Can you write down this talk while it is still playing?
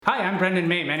Hi, I'm Brendan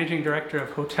May, Managing Director of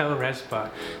Hotel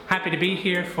Respa. Happy to be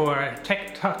here for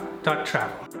Tech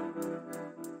Talk.travel.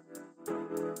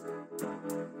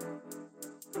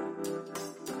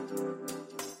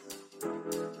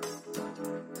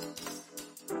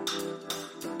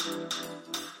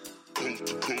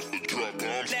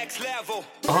 Next level.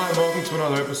 Hi and welcome to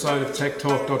another episode of Tech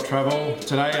Talk.travel.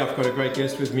 Today I've got a great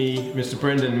guest with me, Mr.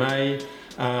 Brendan May,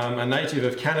 a native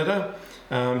of Canada,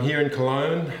 here in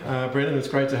Cologne. Brendan, it's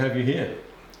great to have you here.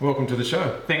 Welcome to the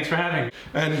show. Thanks for having me.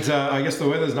 And I guess the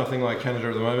weather's nothing like Canada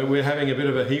at the moment. We're having a bit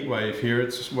of a heat wave here.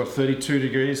 It's 32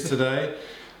 degrees today.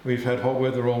 We've had hot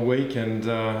weather all week, and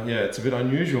yeah, it's a bit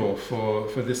unusual for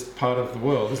this part of the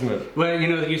world, isn't it? Well,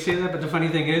 you say that, but the funny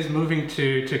thing is, moving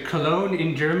to Cologne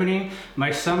in Germany, my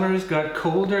summers got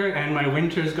colder and my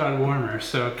winters got warmer.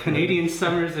 So Canadian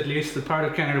summers, at least the part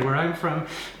of Canada where I'm from,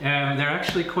 they're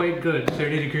actually quite good.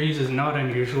 30 degrees is not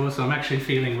unusual, so I'm actually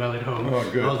feeling well at home. Oh,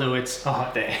 good. Although it's a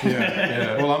hot day.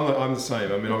 Yeah. Well, I'm the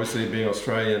same. I mean, obviously being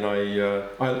Australian,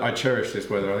 I cherish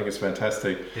this weather. I think it's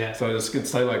fantastic. Yeah. So it can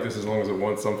stay like this as long as it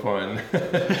wants. I'm fine.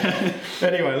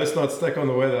 Anyway, let's not stick on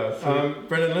the weather.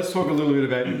 Brendan, let's talk a little bit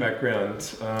about your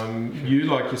background. You,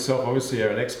 like yourself, obviously are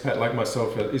an expat, like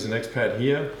myself, is an expat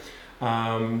here.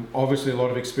 Obviously a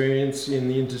lot of experience in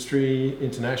the industry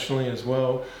internationally as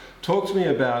well. Talk to me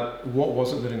about what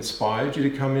was it that inspired you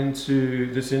to come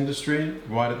into this industry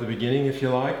right at the beginning, if you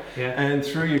like. Yeah. And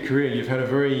through your career, you've had a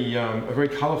very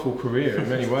colourful career in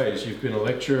many ways. You've been a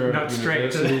lecturer Not at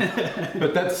straight. university,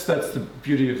 but that's the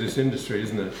beauty of this industry,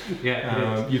 isn't it?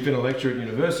 Yeah. It is. You've been a lecturer at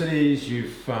universities.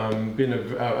 You've been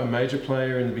a major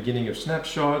player in the beginning of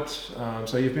Snapshot.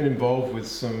 So you've been involved with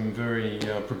some very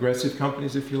progressive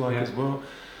companies, if you like, as well.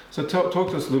 So talk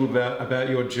to us a little about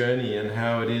your journey and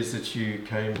how it is that you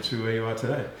came to where you are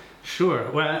today. Sure.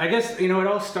 Well, I guess it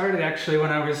all started actually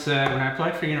when I was when I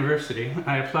applied for university.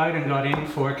 I applied and got in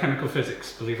for chemical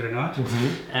physics, believe it or not.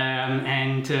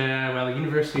 Mm-hmm. Well,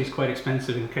 university is quite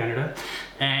expensive in Canada.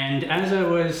 And as I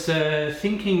was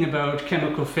thinking about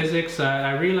chemical physics,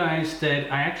 I realized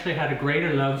that I actually had a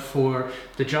greater love for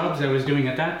the jobs I was doing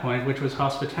at that point, which was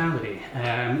hospitality.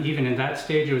 Even in that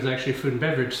stage, it was actually food and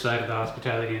beverage side of the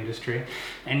hospitality industry.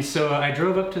 And so I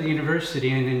drove up to the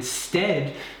university, and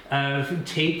instead of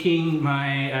taking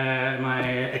my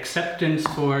acceptance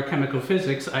for chemical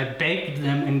physics, I begged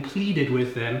them and pleaded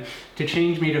with them to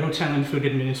change me to hotel and food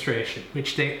administration,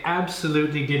 which they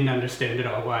absolutely didn't understand at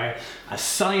all why a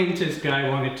scientist guy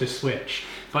wanted to switch.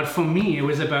 But for me, it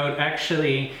was about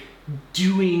actually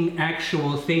doing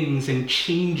actual things and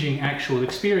changing actual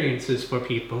experiences for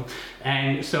people.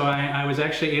 And so I was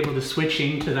actually able to switch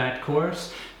into that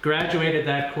course, graduated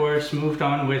that course, moved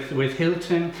on with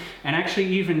Hilton, and actually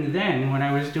even then, when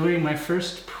I was doing my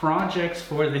first projects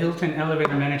for the Hilton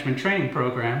Elevator Management Training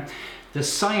Program, the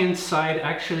science side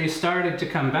actually started to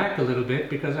come back a little bit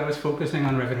because I was focusing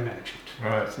on revenue management.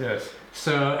 Right, yes.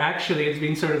 So actually it's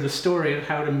been sort of the story of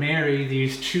how to marry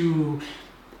these two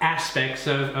aspects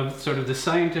of sort of the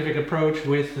scientific approach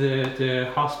with the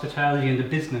hospitality and the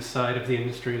business side of the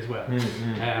industry as well.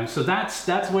 Mm-hmm. So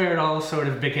that's where it all sort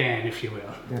of began, if you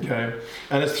will. Okay.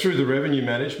 And it's through the revenue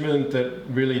management that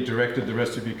really directed the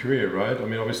rest of your career, right? I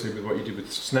mean, obviously with what you did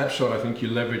with Snapshot, I think you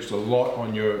leveraged a lot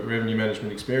on your revenue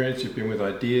management experience. You've been with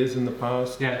Ideas in the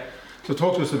past. Yeah. So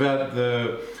talk to us about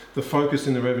the focus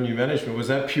in the revenue management. Was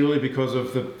that purely because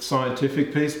of the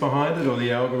scientific piece behind it or the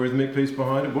algorithmic piece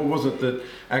behind it? What was it that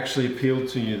actually appealed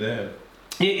to you there?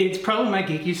 It's probably my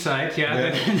geeky side,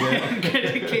 that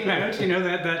came out,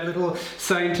 that little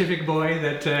scientific boy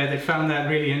that found that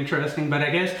really interesting. But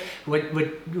I guess what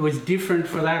was different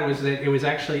for that was that it was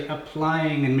actually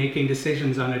applying and making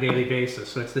decisions on a daily basis.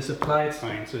 So it's this applied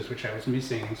sciences, which I was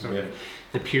missing, and sort of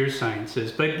the pure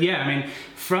sciences. But yeah, I mean,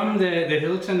 from the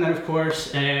Hilton, then of course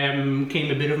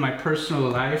came a bit of my personal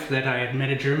life, that I had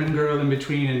met a German girl in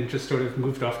between and just sort of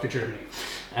moved off to Germany.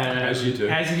 As you do.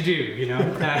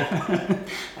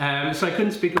 So I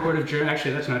couldn't speak a word of German.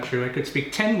 Actually, that's not true. I could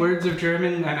speak 10 words of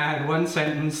German, and I had one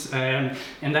sentence, and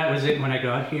that was it when I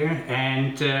got here.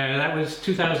 And that was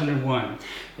 2001.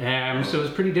 So it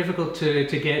was pretty difficult to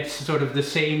get sort of the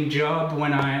same job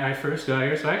when I first got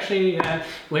here. So I actually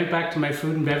went back to my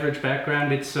food and beverage background,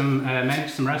 managed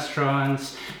some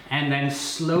restaurants, and then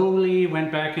slowly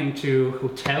went back into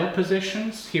hotel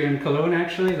positions here in Cologne,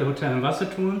 actually, the Hotel in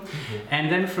Wasserturm. Mm-hmm. And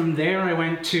then from there I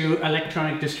went to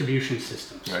electronic distribution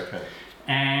systems. Okay.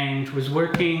 And was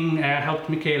working, helped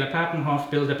Michaela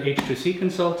Papenhoff build up H2C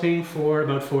Consulting for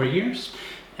about 4 years.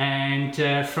 And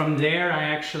from there I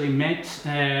actually met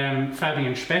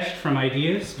Fabian Specht from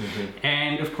Ideas. Mm-hmm.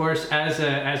 And of course, as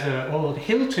a old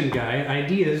Hilton guy,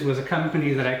 Ideas was a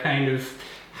company that I kind of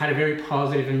had a very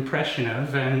positive impression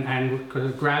of and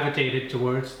gravitated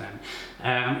towards them.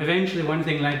 Eventually one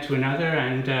thing led to another,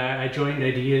 and I joined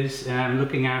Ideas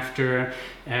looking after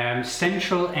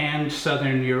Central and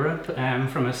Southern Europe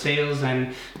from a sales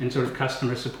and sort of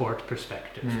customer support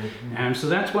perspective. So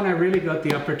that's when I really got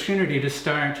the opportunity to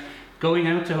start going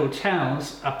out to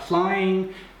hotels,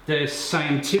 applying the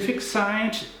scientific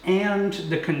side and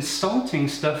the consulting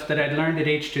stuff that I'd learned at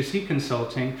H2C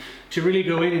Consulting to really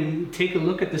go in and take a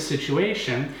look at the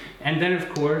situation, and then of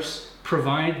course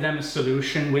provide them a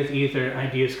solution with either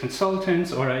Ideas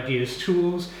consultants or Ideas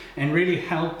tools, and really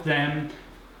help them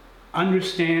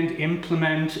understand,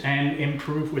 implement, and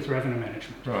improve with revenue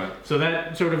management. Right. So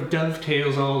that sort of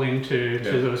dovetails all into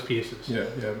those pieces. Yeah.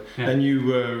 And you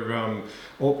were,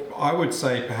 or I would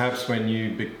say perhaps when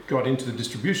you got into the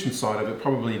distribution side of it,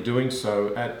 probably doing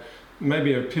so at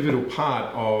maybe a pivotal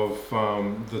part of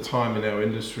the time in our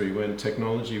industry when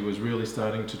technology was really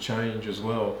starting to change as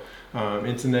well.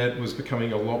 Internet was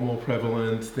becoming a lot more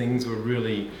prevalent. Things were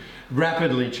really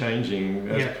rapidly changing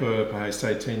as per perhaps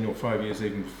say 10 or 5 years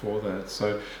even before that.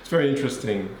 So it's very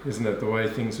interesting, isn't it, the way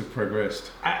things have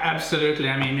progressed? Absolutely.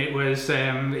 I mean, it was,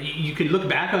 you can look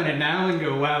back on it now and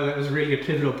go, wow, that was really a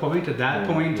pivotal point. At that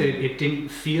point, it didn't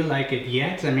feel like it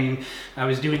yet. I mean, I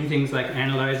was doing things like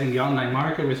analyzing the online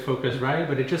market with Focusrite,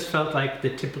 but it just felt like the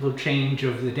typical change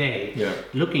of the day.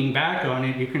 Looking back on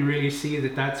it, you can really see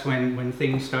that that's when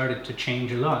things started to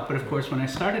change a lot. But of course, when I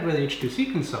started with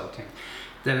H2C Consulting,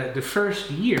 the first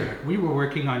year we were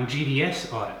working on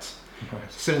GDS audits.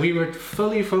 Right. So we were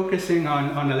fully focusing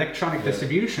on electronic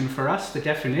distribution. For us, the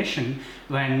definition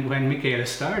when Michaela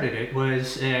started it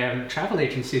was travel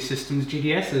agency systems,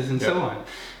 GDSs, and so on.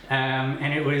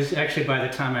 And it was actually by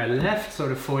the time I left,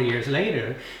 sort of 4 years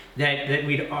later, that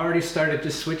we'd already started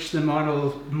to switch the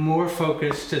model more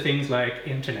focused to things like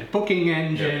internet booking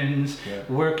engines,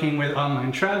 working with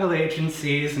online travel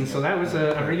agencies, and so that was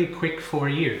a really quick 4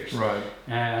 years. Right.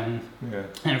 And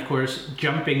of course,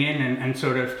 jumping in and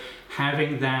sort of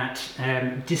having that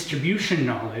distribution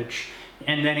knowledge,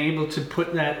 and then able to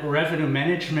put that revenue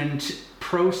management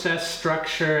process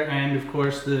structure and of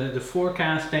course the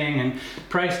forecasting and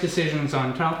price decisions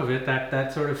on top of it,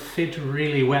 that sort of fit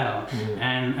really well,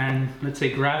 and let's say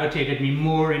gravitated me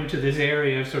more into this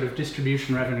area of sort of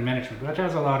distribution revenue management, which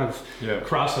has a lot of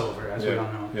crossover, as we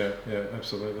all know. Yeah,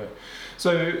 absolutely.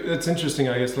 So it's interesting,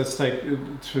 I guess. Let's take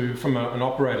from an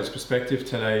operator's perspective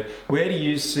today. Where do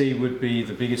you see would be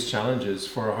the biggest challenges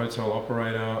for a hotel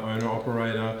operator,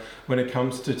 owner-operator, when it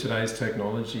comes to today's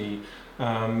technology?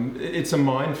 It's a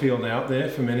minefield out there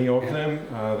for many of them.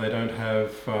 They don't have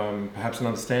perhaps an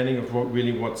understanding of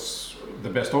what's the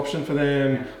best option for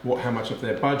them, how much of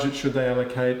their budget should they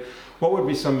allocate. What would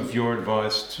be some of your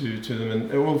advice to them?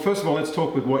 And, well, first of all, let's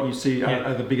talk with what you see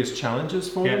are the biggest challenges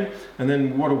for them, and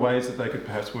then what are ways that they could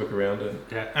perhaps work around it?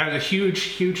 A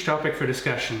huge topic for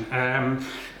discussion.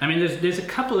 I mean, there's a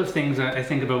couple of things I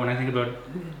think about when I think about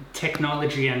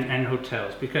technology and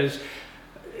hotels, because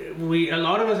a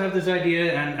lot of us have this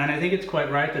idea, and I think it's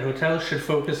quite right, that hotels should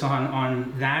focus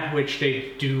on that which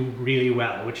they do really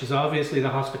well, which is obviously the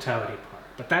hospitality part.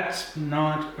 But that's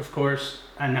not, of course,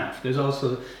 enough. There's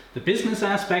also the business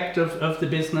aspect of the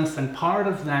business, and part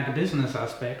of that business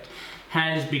aspect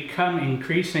has become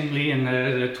increasingly, in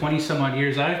the 20 some odd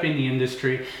years I've been in the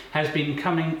industry, has been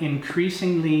becoming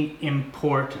increasingly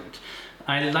important.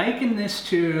 I liken this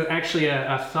to actually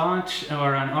a thought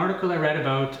or an article I read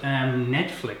about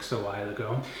Netflix a while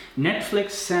ago.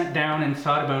 Netflix sat down and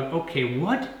thought about, okay,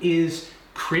 what is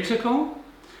critical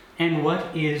and what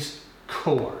is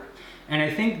core? And I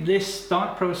think this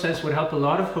thought process would help a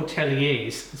lot of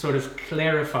hoteliers sort of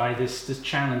clarify this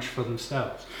challenge for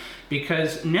themselves.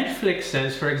 Because Netflix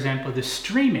says, for example, the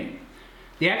streaming,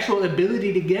 the actual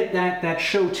ability to get that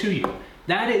show to you,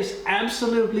 that is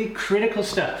absolutely critical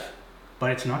stuff, but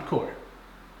it's not core.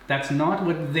 That's not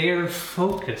what they're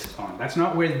focused on. That's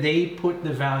not where they put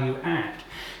the value at.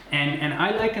 And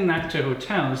I liken that to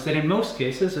hotels, that in most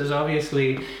cases there's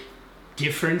obviously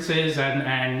differences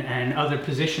and other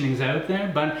positionings out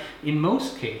there, but in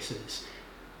most cases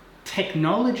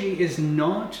technology is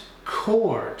not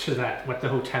core to that, what the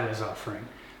hotel is offering,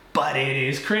 but it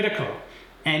is critical.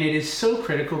 And it is so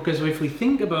critical because if we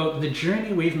think about the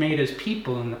journey we've made as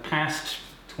people in the past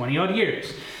 20 odd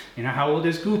years, you know, how old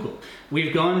is Google?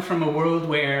 We've gone from a world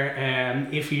where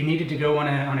if you needed to go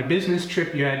on a business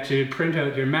trip, you had to print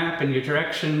out your map and your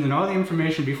directions and all the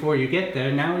information before you get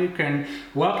there. Now you can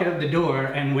walk out the door,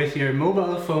 and with your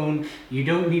mobile phone, you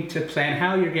don't need to plan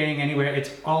how you're getting anywhere.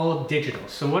 It's all digital.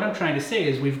 So what I'm trying to say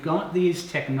is we've got these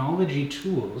technology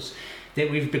tools that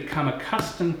we've become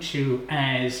accustomed to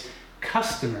as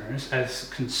customers, as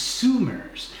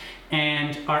consumers,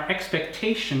 and our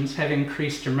expectations have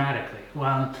increased dramatically.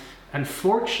 Well,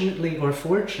 unfortunately or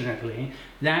fortunately,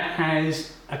 that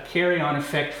has a carry-on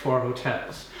effect for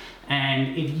hotels.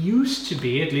 And it used to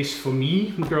be, at least for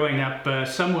me, growing up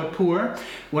somewhat poor,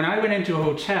 when I went into a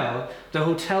hotel, the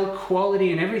hotel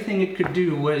quality and everything it could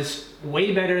do was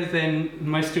way better than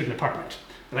my student apartment.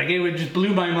 Like, it would just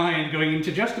blew my mind going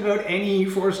into just about any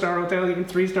 4-star hotel, even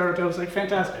 3-star hotels, like,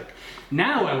 fantastic.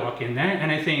 Now I walk in there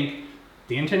and I think,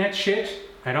 the internet's shit,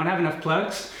 I don't have enough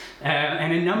plugs,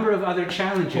 and a number of other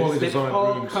challenges that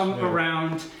all come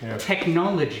around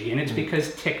technology. And it's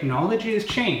because technology has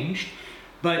changed,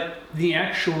 but the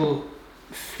actual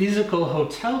physical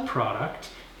hotel product,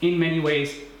 in many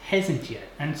ways, hasn't yet.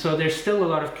 And so there's still a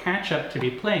lot of catch-up to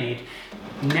be played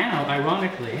now,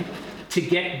 ironically, to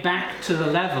get back to the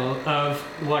level of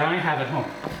what I have at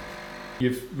home.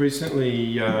 You've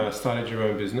recently started your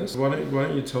own business. Why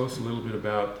don't you tell us a little bit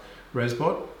about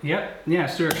Resbot? Yeah,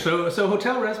 sure. So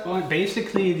Hotel Resbot,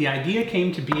 basically the idea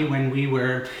came to be when we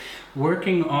were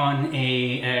working on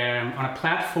a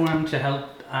platform to help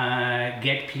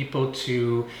get people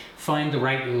to find the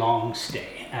right long stay.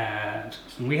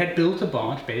 We had built a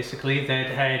bot basically that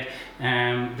had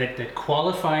that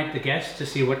qualified the guests to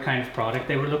see what kind of product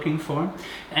they were looking for,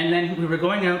 and then we were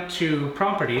going out to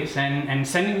properties and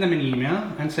sending them an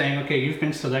email and saying, okay, you've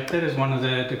been selected as one of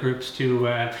the groups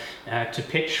to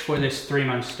pitch for this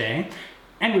 3-month stay.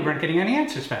 And we weren't getting any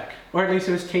answers back, or at least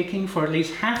it was taking for at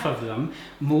least half of them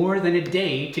more than a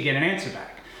day to get an answer back.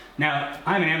 Now,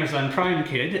 I'm an Amazon Prime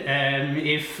kid,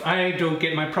 if I don't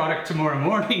get my product tomorrow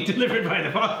morning delivered by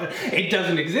the boss, it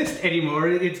doesn't exist anymore,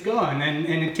 it's gone. And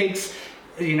it takes,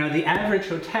 the average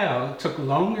hotel took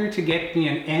longer to get me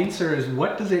an answer as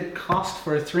what does it cost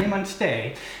for a 3-month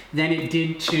stay than it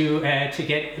did to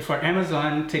get for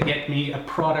Amazon to get me a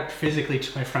product physically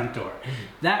to my front door.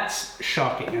 That's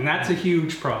shocking, and that's a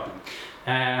huge problem.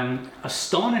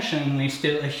 Astonishingly,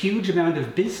 still a huge amount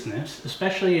of business,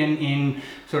 especially in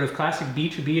sort of classic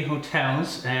B2B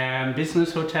hotels,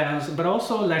 business hotels, but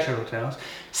also leisure hotels,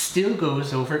 still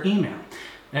goes over email.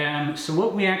 So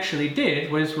what we actually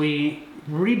did was we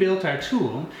rebuilt our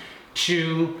tool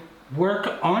to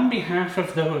work on behalf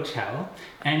of the hotel,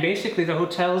 and basically the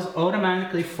hotels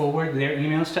automatically forward their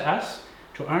emails to us,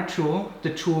 to our tool.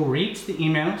 The tool reads the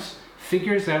emails,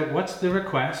 figures out what's the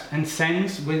request, and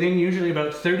sends within usually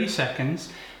about 30 seconds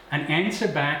an answer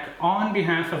back on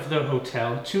behalf of the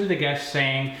hotel to the guest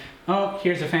saying, oh,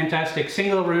 here's a fantastic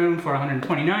single room for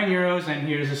 129 euros and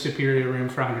here's a superior room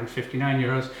for 159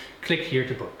 euros. Click here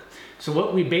to book. So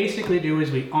what we basically do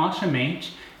is we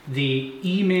automate the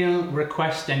email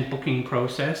request and booking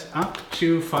process up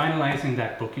to finalizing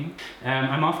that booking.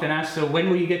 I'm often asked, so when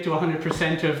will you get to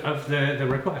 100% of the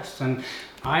requests? And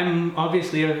I'm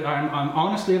honestly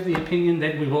of the opinion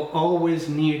that we will always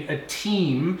need a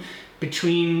team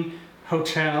between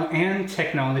hotel and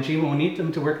technology. We'll need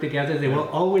them to work together. There will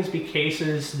always be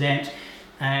cases that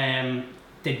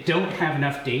they don't have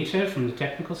enough data from the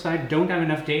technical side, don't have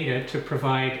enough data to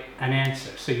provide an answer.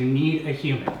 So you need a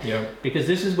human. Yeah. Because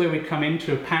this is where we come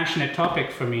into a passionate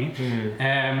topic for me.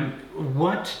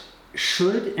 What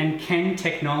should and can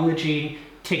technology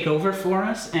take over for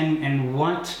us, and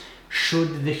what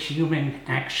should the human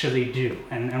actually do?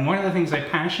 And one of the things I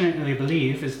passionately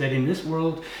believe is that in this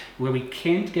world where we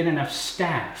can't get enough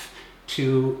staff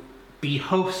to be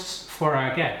hosts for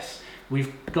our guests,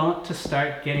 we've got to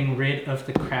start getting rid of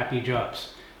the crappy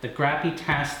jobs, the crappy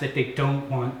tasks that they don't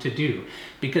want to do.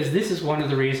 Because this is one of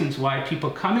the reasons why people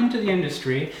come into the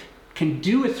industry, can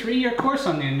do a 3-year course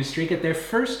on the industry, get their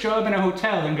first job in a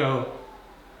hotel and go,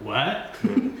 what?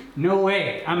 No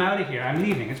way, I'm out of here, I'm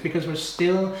leaving. It's because we're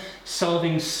still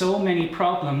solving so many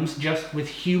problems just with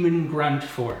human grunt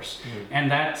force.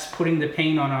 And that's putting the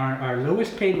pain on our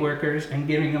lowest paid workers and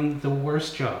giving them the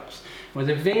worst jobs. Well,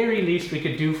 the very least we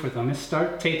could do for them is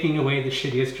start taking away the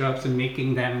shittiest jobs and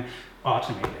making them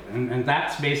automated. And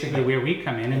that's basically where we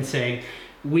come in and say,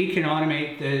 we can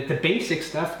automate the basic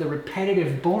stuff, the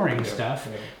repetitive, boring stuff,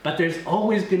 but there's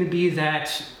always going to be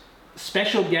that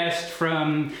special guest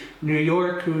from New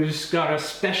York who's got a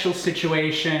special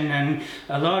situation and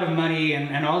a lot of money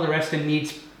and all the rest and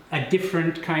needs a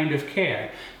different kind of care.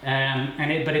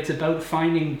 But it's about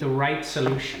finding the right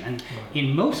solution. And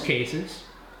in most cases,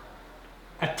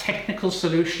 a technical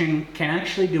solution can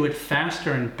actually do it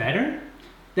faster and better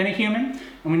than a human.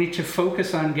 And we need to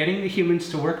focus on getting the humans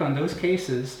to work on those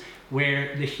cases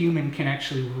where the human can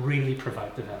actually really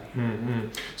provide the value.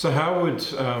 So how would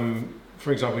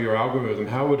for example, your algorithm,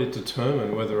 how would it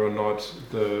determine whether or not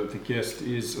the guest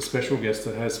is a special guest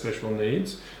that has special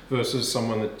needs versus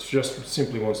someone that just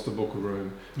simply wants to book a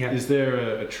room? Yeah. Is there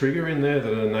a trigger in there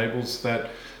that enables that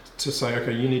to say,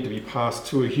 okay, you need to be passed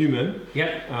to a human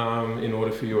in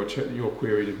order for your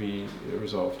query to be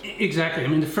resolved? Exactly. I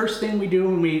mean, the first thing we do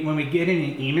when we get in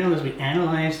an email is we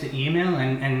analyze the email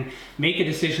and make a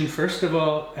decision. First of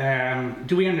all,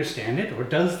 do we understand it, or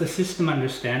does the system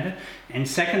understand it? And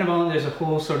second of all, there's a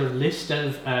whole sort of list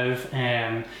of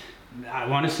I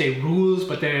want to say rules,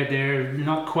 but they're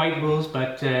not quite rules,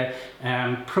 but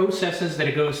processes that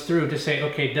it goes through to say,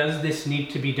 okay, does this need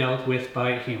to be dealt with by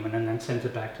a human, and then sends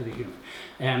it back to the human.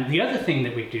 The other thing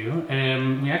that we do,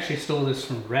 we actually stole this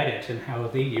from Reddit and how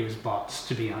they use bots,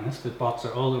 to be honest. The bots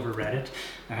are all over Reddit,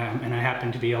 and I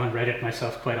happen to be on Reddit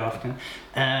myself quite often.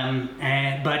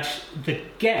 But the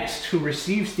guest who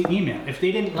receives the email, if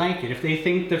they didn't like it, if they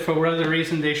think that for whatever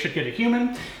reason they should get a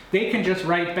human, they can just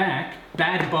write back,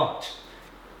 bad bot,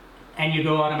 and you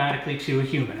go automatically to a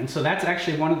human. And so that's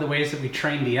actually one of the ways that we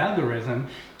train the algorithm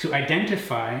to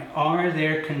identify, are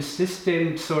there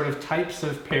consistent sort of types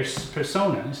of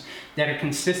personas that are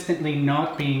consistently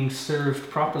not being served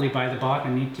properly by the bot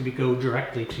and need to go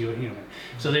directly to a human.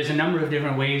 So there's a number of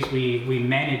different ways we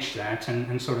manage that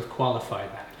and sort of qualify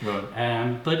that.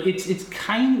 Right. But it's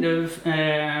kind of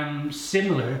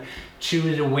similar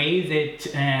to the way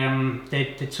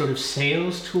that sort of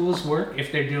sales tools work.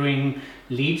 If they're doing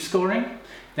lead scoring,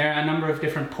 there are a number of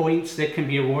different points that can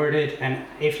be awarded, and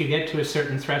if you get to a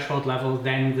certain threshold level,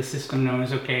 then the system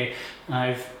knows, okay,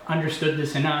 I've understood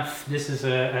this enough, this is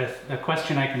a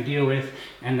question I can deal with,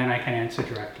 and then I can answer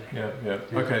directly. Yeah.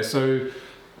 Okay, so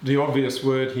the obvious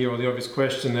word here, or the obvious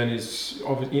question then, is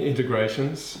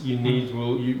integrations.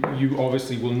 You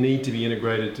obviously will need to be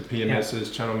integrated to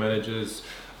PMSs, channel managers,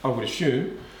 I would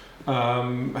assume.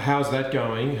 How's that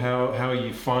going? How are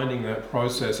you finding that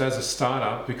process as a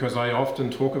startup? Because I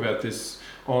often talk about this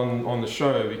on the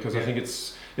show, because I think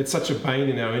it's such a bane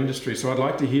in our industry. So I'd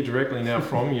like to hear directly now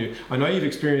from you. I know you've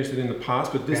experienced it in the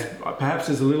past, but this perhaps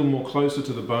is a little more closer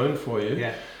to the bone for you.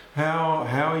 Yeah. How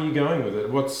are you going with it?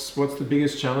 What's the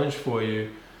biggest challenge for you?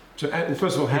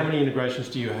 First of all, how many integrations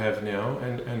do you have now,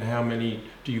 and how many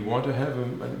do you want to have,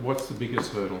 and what's the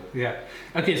biggest hurdle? Yeah.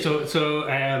 Okay.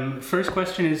 So first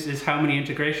question is how many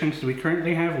integrations do we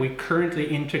currently have? We currently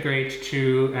integrate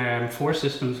to 4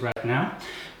 systems right now.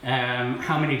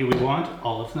 How many do we want?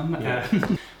 All of them. Yeah.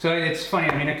 So it's funny.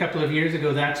 I mean, a couple of years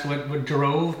ago, that's what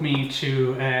drove me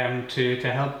to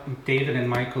help David and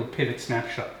Michael pivot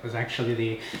Snapshot. Was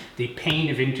actually the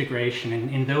pain of integration. And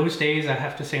in those days, I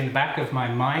have to say, in the back of my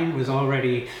mind was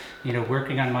already,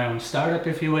 working on my own startup,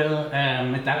 if you will.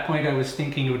 At that point, I was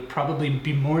thinking it would probably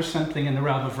be more something in the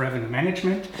realm of revenue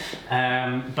management,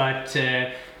 but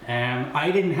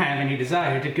I didn't have any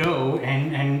desire to go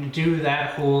and do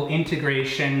that whole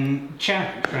integration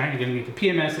challenge, right? You're going to need the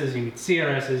PMSs, you need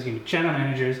CRSs, you need channel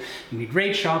managers, you need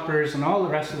rate shoppers, and all the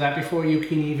rest of that before you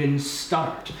can even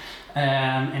start.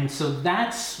 And so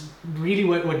that's really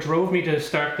what drove me to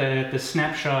start the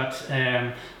Snapshot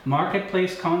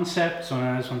marketplace concept. So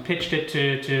I pitched it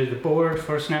to the board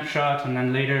for Snapshot, and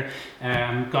then later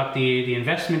got the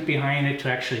investment behind it to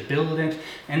actually build it.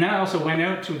 And then I also went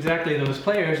out to exactly those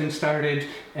players and started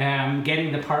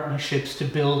getting the partnerships to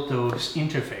build those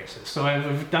interfaces. So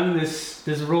I've done this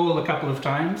role a couple of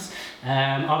times.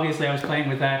 Obviously I was playing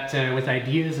with that with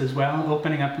ideas as well,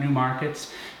 opening up new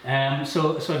markets.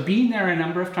 So I've been there a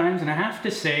number of times, and I have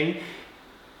to say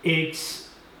it's,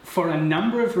 for a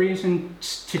number of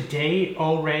reasons, today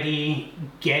already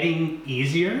getting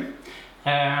easier.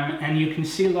 And you can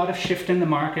see a lot of shift in the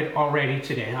market already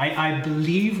today. I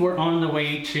believe we're on the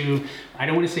way to, I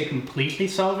don't want to say completely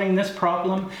solving this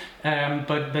problem,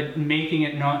 but making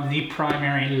it not the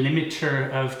primary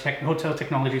limiter of hotel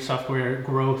technology software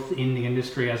growth in the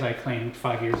industry, as I claimed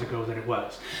 5 years ago that it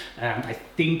was. I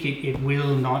think it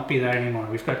will not be that anymore.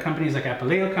 We've got companies like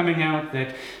Apaleo coming out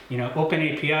that, open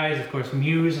APIs. Of course,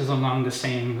 Muse is along the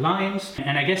same lines.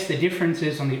 And I guess the difference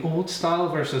is on the old style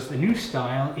versus the new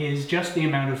style is just the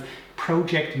amount of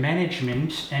project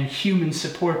management and human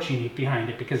support you need behind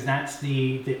it, because that's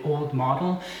the old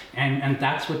model, and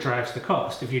that's what drives the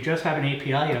cost. If you just have an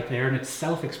API out there and it's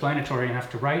self-explanatory enough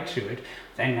to write to it,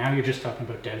 then now you're just talking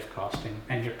about dev cost,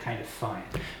 and you're kind of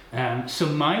fine. So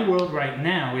my world right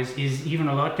now is even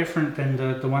a lot different than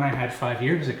the one I had 5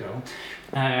 years ago.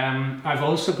 I've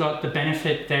also got the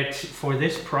benefit that for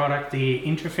this product, the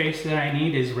interface that I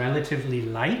need is relatively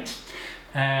light.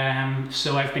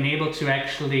 So I've been able to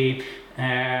actually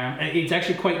It's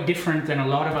actually quite different than a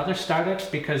lot of other startups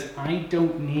because I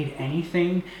don't need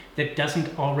anything that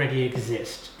doesn't already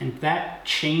exist. And that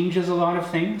changes a lot of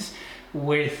things.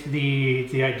 With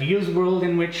the ideals world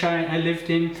in which I lived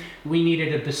in, we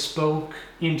needed a bespoke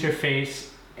interface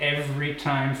every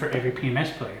time for every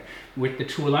PMS player. With the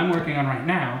tool I'm working on right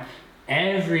now,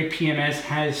 every PMS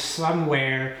has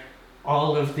somewhere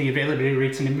all of the availability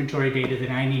rates and inventory data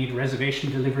that I need.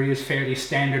 Reservation delivery is fairly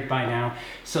standard by now.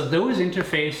 So those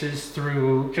interfaces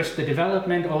through just the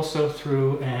development, also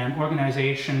through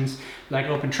organizations like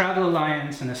Open Travel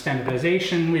Alliance and the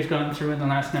standardization we've gone through in the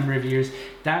last number of years,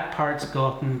 that part's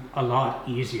gotten a lot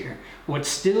easier. What's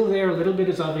still there a little bit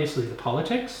is obviously the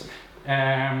politics.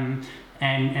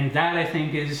 And that I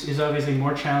think is obviously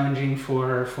more challenging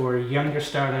for younger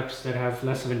startups that have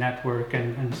less of a network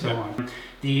and so on.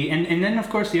 And then of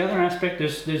course the other aspect,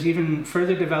 there's even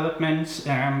further developments.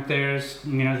 There's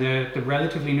the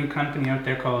relatively new company out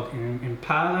there called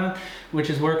Impala, which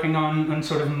is working on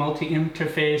sort of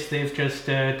multi-interface. They've just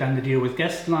done the deal with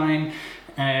Guestline.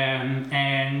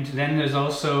 And then there's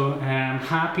also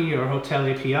Happy or Hotel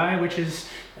API, which is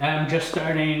just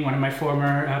starting. One of my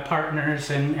former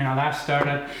partners in our last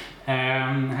startup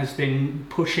has been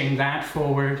pushing that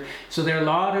forward. So there are a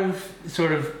lot of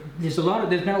there's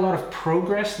been a lot of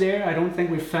progress there. I don't think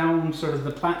we've found sort of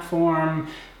the platform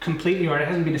completely, or it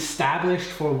hasn't been established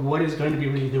for what is going to be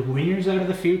really the winners out of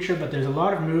the future, but there's a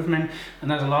lot of movement and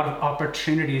there's a lot of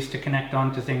opportunities to connect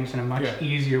onto things in a much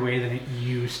easier way than it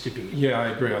used to be. Yeah, I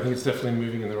agree. I think it's definitely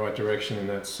moving in the right direction in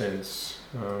that sense.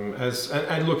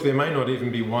 And look, there may not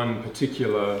even be one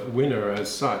particular winner as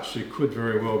such. It could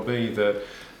very well be that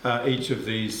each of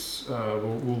these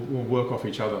will work off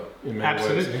each other in many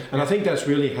ways. And I think that's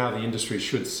really how the industry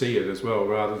should see it as well,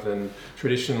 rather than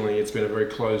traditionally it's been a very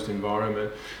closed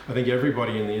environment. I think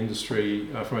everybody in the industry,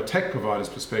 from a tech provider's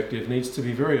perspective, needs to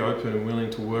be very open and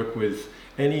willing to work with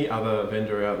any other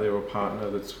vendor out there or partner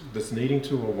that's needing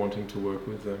to or wanting to work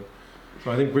with them.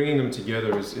 So I think bringing them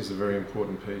together is a very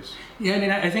important piece. Yeah, I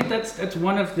mean, I think that's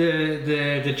one of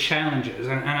the challenges,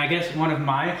 and I guess one of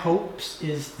my hopes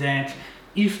is that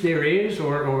if there is,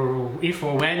 or if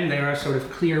or when there are sort of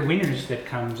clear winners that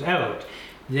comes out,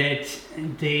 that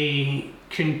they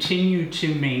continue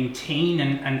to maintain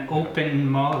an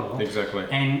open model. Exactly.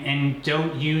 And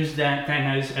don't use that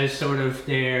then as sort of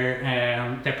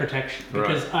their protection.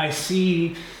 Because I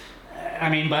see, I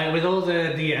mean, with all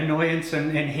the annoyance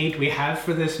and hate we have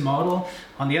for this model,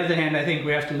 on the other hand, I think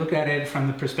we have to look at it from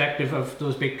the perspective of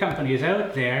those big companies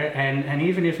out there, and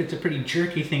even if it's a pretty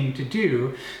jerky thing to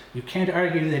do, you can't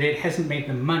argue that it hasn't made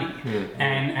them money. Mm-hmm.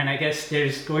 And I guess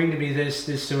there's going to be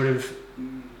this sort of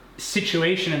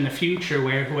situation in the future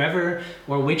where whoever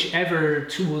or whichever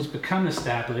tools become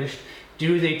established,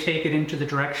 do they take it into the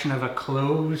direction of a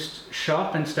closed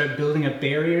shop and start building up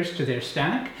barriers to their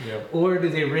stack? Yep. Or do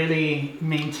they really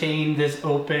maintain this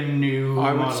open new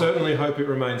model? I would certainly hope it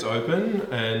remains open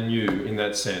and new in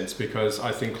that sense, because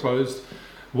I think closed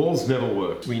walls never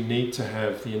work. We need to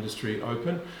have the industry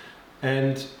open,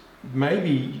 and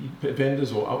maybe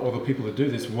vendors or the people that do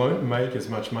this won't make as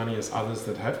much money as others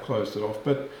that have closed it off,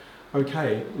 but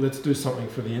okay, let's do something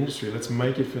for the industry. Let's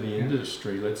make it for the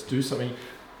industry. Let's do something,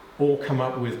 or come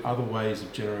up with other ways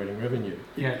of generating revenue.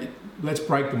 Yeah. Let's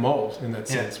break the mold in that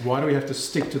sense. Why do we have to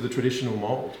stick to the traditional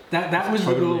mold? That was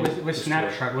totally the goal with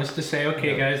Snapshot, was to say,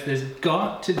 okay guys, there's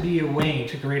got to be a way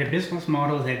to create a business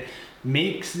model that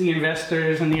makes the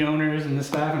investors and the owners and the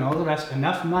staff and all the rest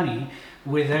enough money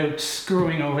without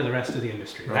screwing over the rest of the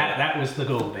industry. Right. That was the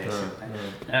goal, basically.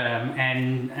 Right.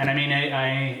 And I mean,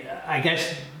 I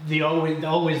guess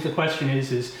always the question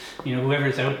is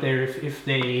whoever's out there, if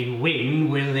they win,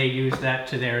 will they use that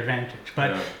to their advantage?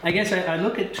 But I guess I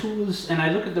look at tools and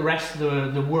I look at the rest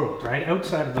of the world, right,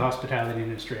 outside of the hospitality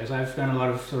industry, as I've done a lot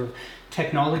of sort of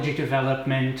technology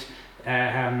development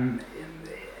on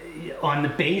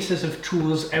the basis of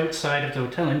tools outside of the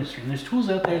hotel industry. And there's tools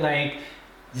out there like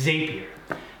Zapier,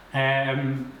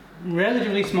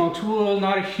 relatively small tool,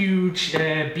 not a huge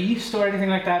beast or anything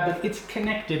like that, but it's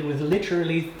connected with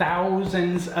literally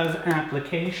thousands of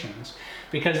applications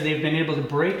because they've been able to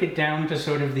break it down to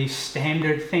sort of these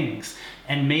standard things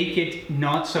and make it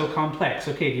not so complex.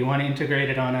 Okay, do you want to integrate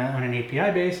it on an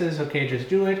API basis? Okay, just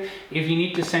do it. If you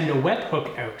need to send a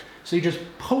webhook out, so you just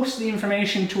post the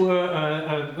information to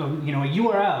a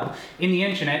URL in the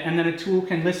internet, and then a tool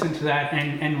can listen to that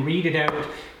and read it out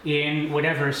in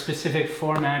whatever specific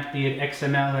format, be it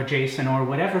XML or JSON or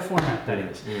whatever format that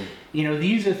is.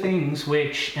 These are things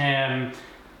which are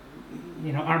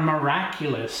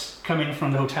miraculous coming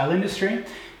from the hotel industry.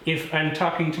 If I'm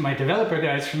talking to my developer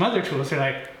guys from other tools, they're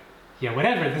like, yeah,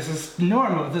 whatever, this is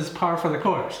normal, this is par for the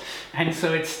course. And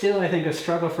so it's still, I think, a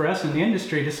struggle for us in the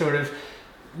industry to sort of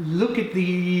look at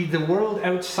the world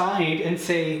outside and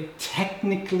say,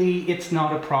 technically, it's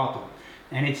not a problem.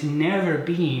 And it's never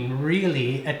been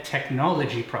really a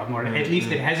technology problem, or at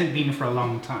least it hasn't been for a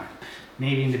long time.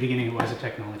 Maybe in the beginning it was a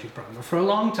technology problem, but for a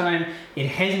long time it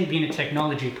hasn't been a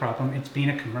technology problem, it's been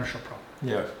a commercial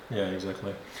problem. Yeah,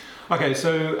 exactly. Okay,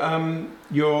 so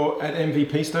you're at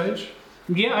MVP stage?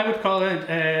 Yeah, I would call it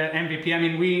MVP. I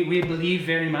mean, we believe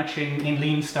very much in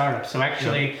lean startups. So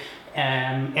actually,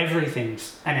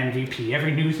 everything's an MVP.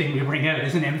 Every new thing we bring out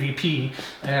is an MVP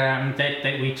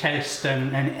that we test,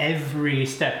 and every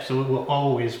step. So it will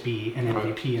always be an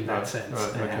MVP in that sense.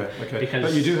 Okay. Because,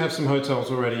 but you do have some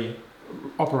hotels already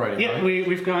operating, yeah, right?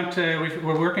 we've got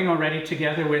we're working already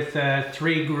together with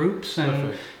 3 groups, and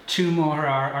Perfect. 2 more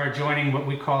are joining what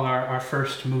we call our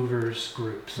first movers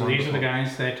group. So these are the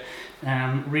guys that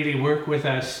really work with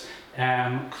us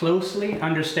closely,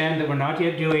 understand that we're not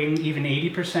yet doing even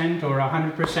 80% or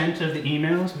 100% of the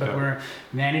emails, but we're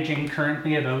managing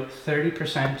currently about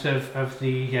 30% of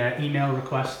the email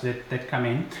requests that come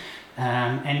in,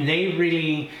 and they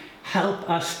really help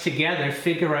us together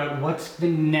figure out what's the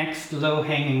next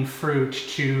low-hanging fruit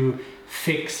to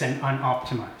fix and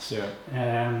optimize.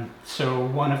 So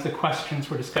one of the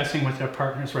questions we're discussing with our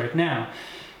partners right now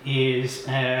is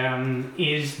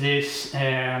this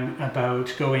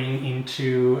about going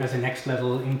into, as a next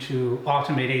level, into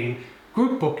automating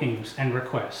group bookings and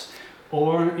requests?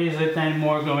 Or is it then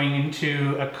more going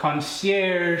into a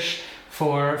concierge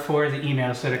for the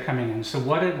emails that are coming in? So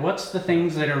what's the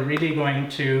things that are really going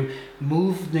to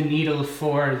move the needle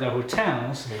for the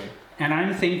hotels? And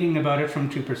I'm thinking about it from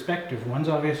 2 perspectives. One's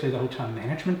obviously the hotel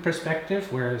management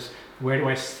perspective, whereas where do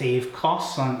I save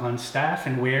costs on staff,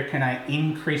 and where can I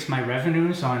increase my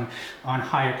revenues on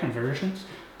higher conversions?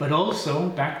 But also,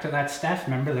 back to that staff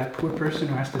member, that poor person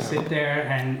who has to sit there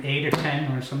and 8 or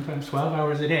 10 or sometimes 12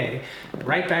 hours a day,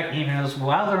 write back emails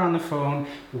while they're on the phone,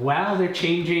 while they're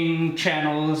changing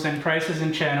channels and prices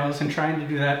and channels, and trying to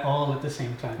do that all at the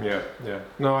same time. Yeah.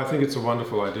 No, I think it's a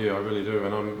wonderful idea, I really do,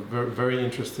 and I'm very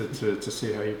interested to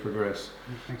see how you progress.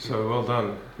 Thank you. So well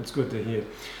done, it's good to hear.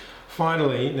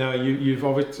 Finally, now you've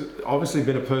obviously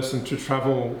been a person to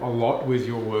travel a lot with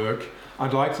your work.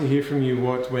 I'd like to hear from you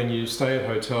when you stay at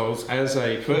hotels, as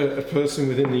a person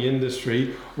within the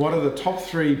industry, what are the top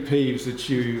 3 peeves that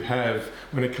you have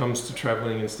when it comes to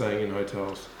traveling and staying in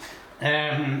hotels?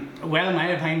 Well,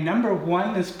 my number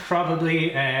 1 is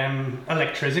probably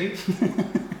electricity.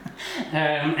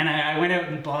 And I went out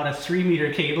and bought a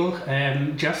 3-meter cable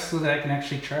just so that I can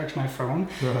actually charge my phone.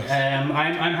 Right.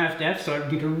 I'm half deaf, so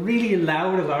I need a really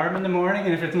loud alarm in the morning,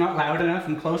 and if it's not loud enough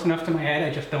and close enough to my head,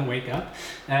 I just don't wake up.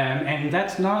 And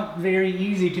that's not very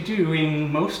easy to do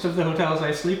in most of the hotels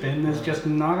I sleep in. There's just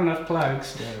not enough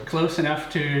plugs close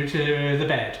enough to the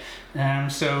bed.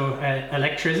 So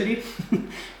electricity.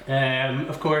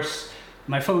 Of course,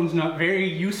 my phone's not very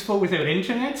useful without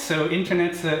internet, so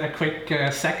internet's a quick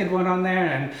second one on there.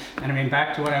 And I mean,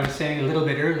 back to what I was saying a little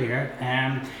bit earlier,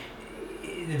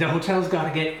 the hotel's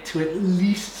got to get to at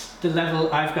least the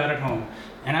level I've got at home.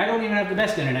 And I don't even have the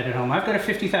best internet at home. I've got a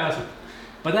 50,000.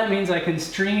 But that means I can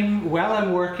stream while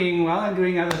I'm working, while I'm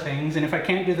doing other things, and if I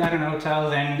can't do that in a hotel,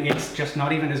 then it's just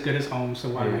not even as good as home, so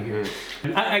why am I here?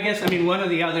 I guess, I mean, one of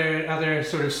the other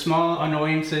sort of small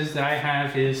annoyances that I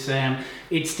have is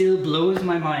it still blows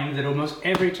my mind that almost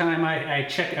every time I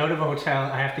check out of a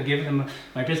hotel, I have to give them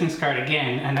my business card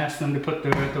again and ask them to put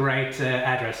the right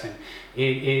address in.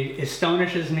 It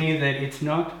astonishes me that it's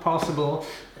not possible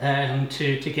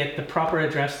to get the proper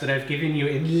address that I've given you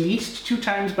at least 2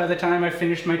 times by the time I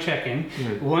finished my check-in.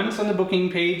 Once on the booking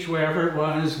page, wherever it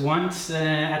was, once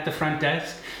at the front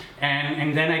desk,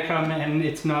 and then I come and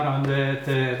it's not on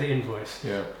the invoice.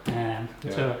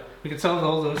 So we could solve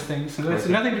all those things. So it's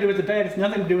nothing to do with the bed, it's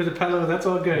nothing to do with the pillow, that's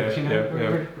all good.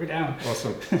 We're down.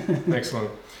 Awesome.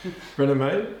 Excellent. Brendan,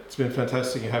 mate, it's been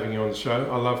fantastic having you on the show.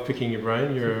 I love picking your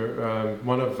brain. You're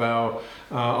one of our,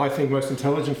 I think, most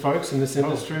intelligent folks in this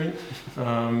industry.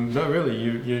 No, really,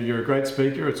 you're a great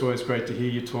speaker. It's always great to hear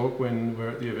you talk when we're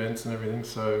at the events and everything.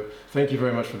 So thank you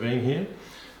very much for being here.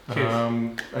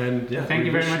 And thank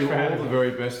you very much for having me. All the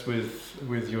very best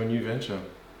with your new venture.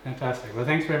 Fantastic. Well,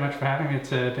 thanks very much for having me. It's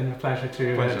been a pleasure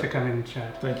to come in and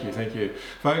chat. Thank you.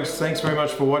 Folks, thanks very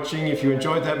much for watching. If you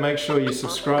enjoyed that, make sure you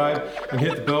subscribe and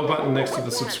hit the bell button next to the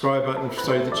subscribe button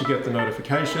so that you get the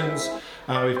notifications.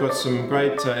 We've got some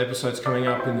great episodes coming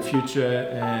up in the future.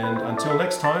 And until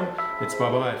next time, it's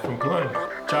bye-bye from Cologne.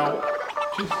 Ciao.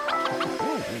 Cheers.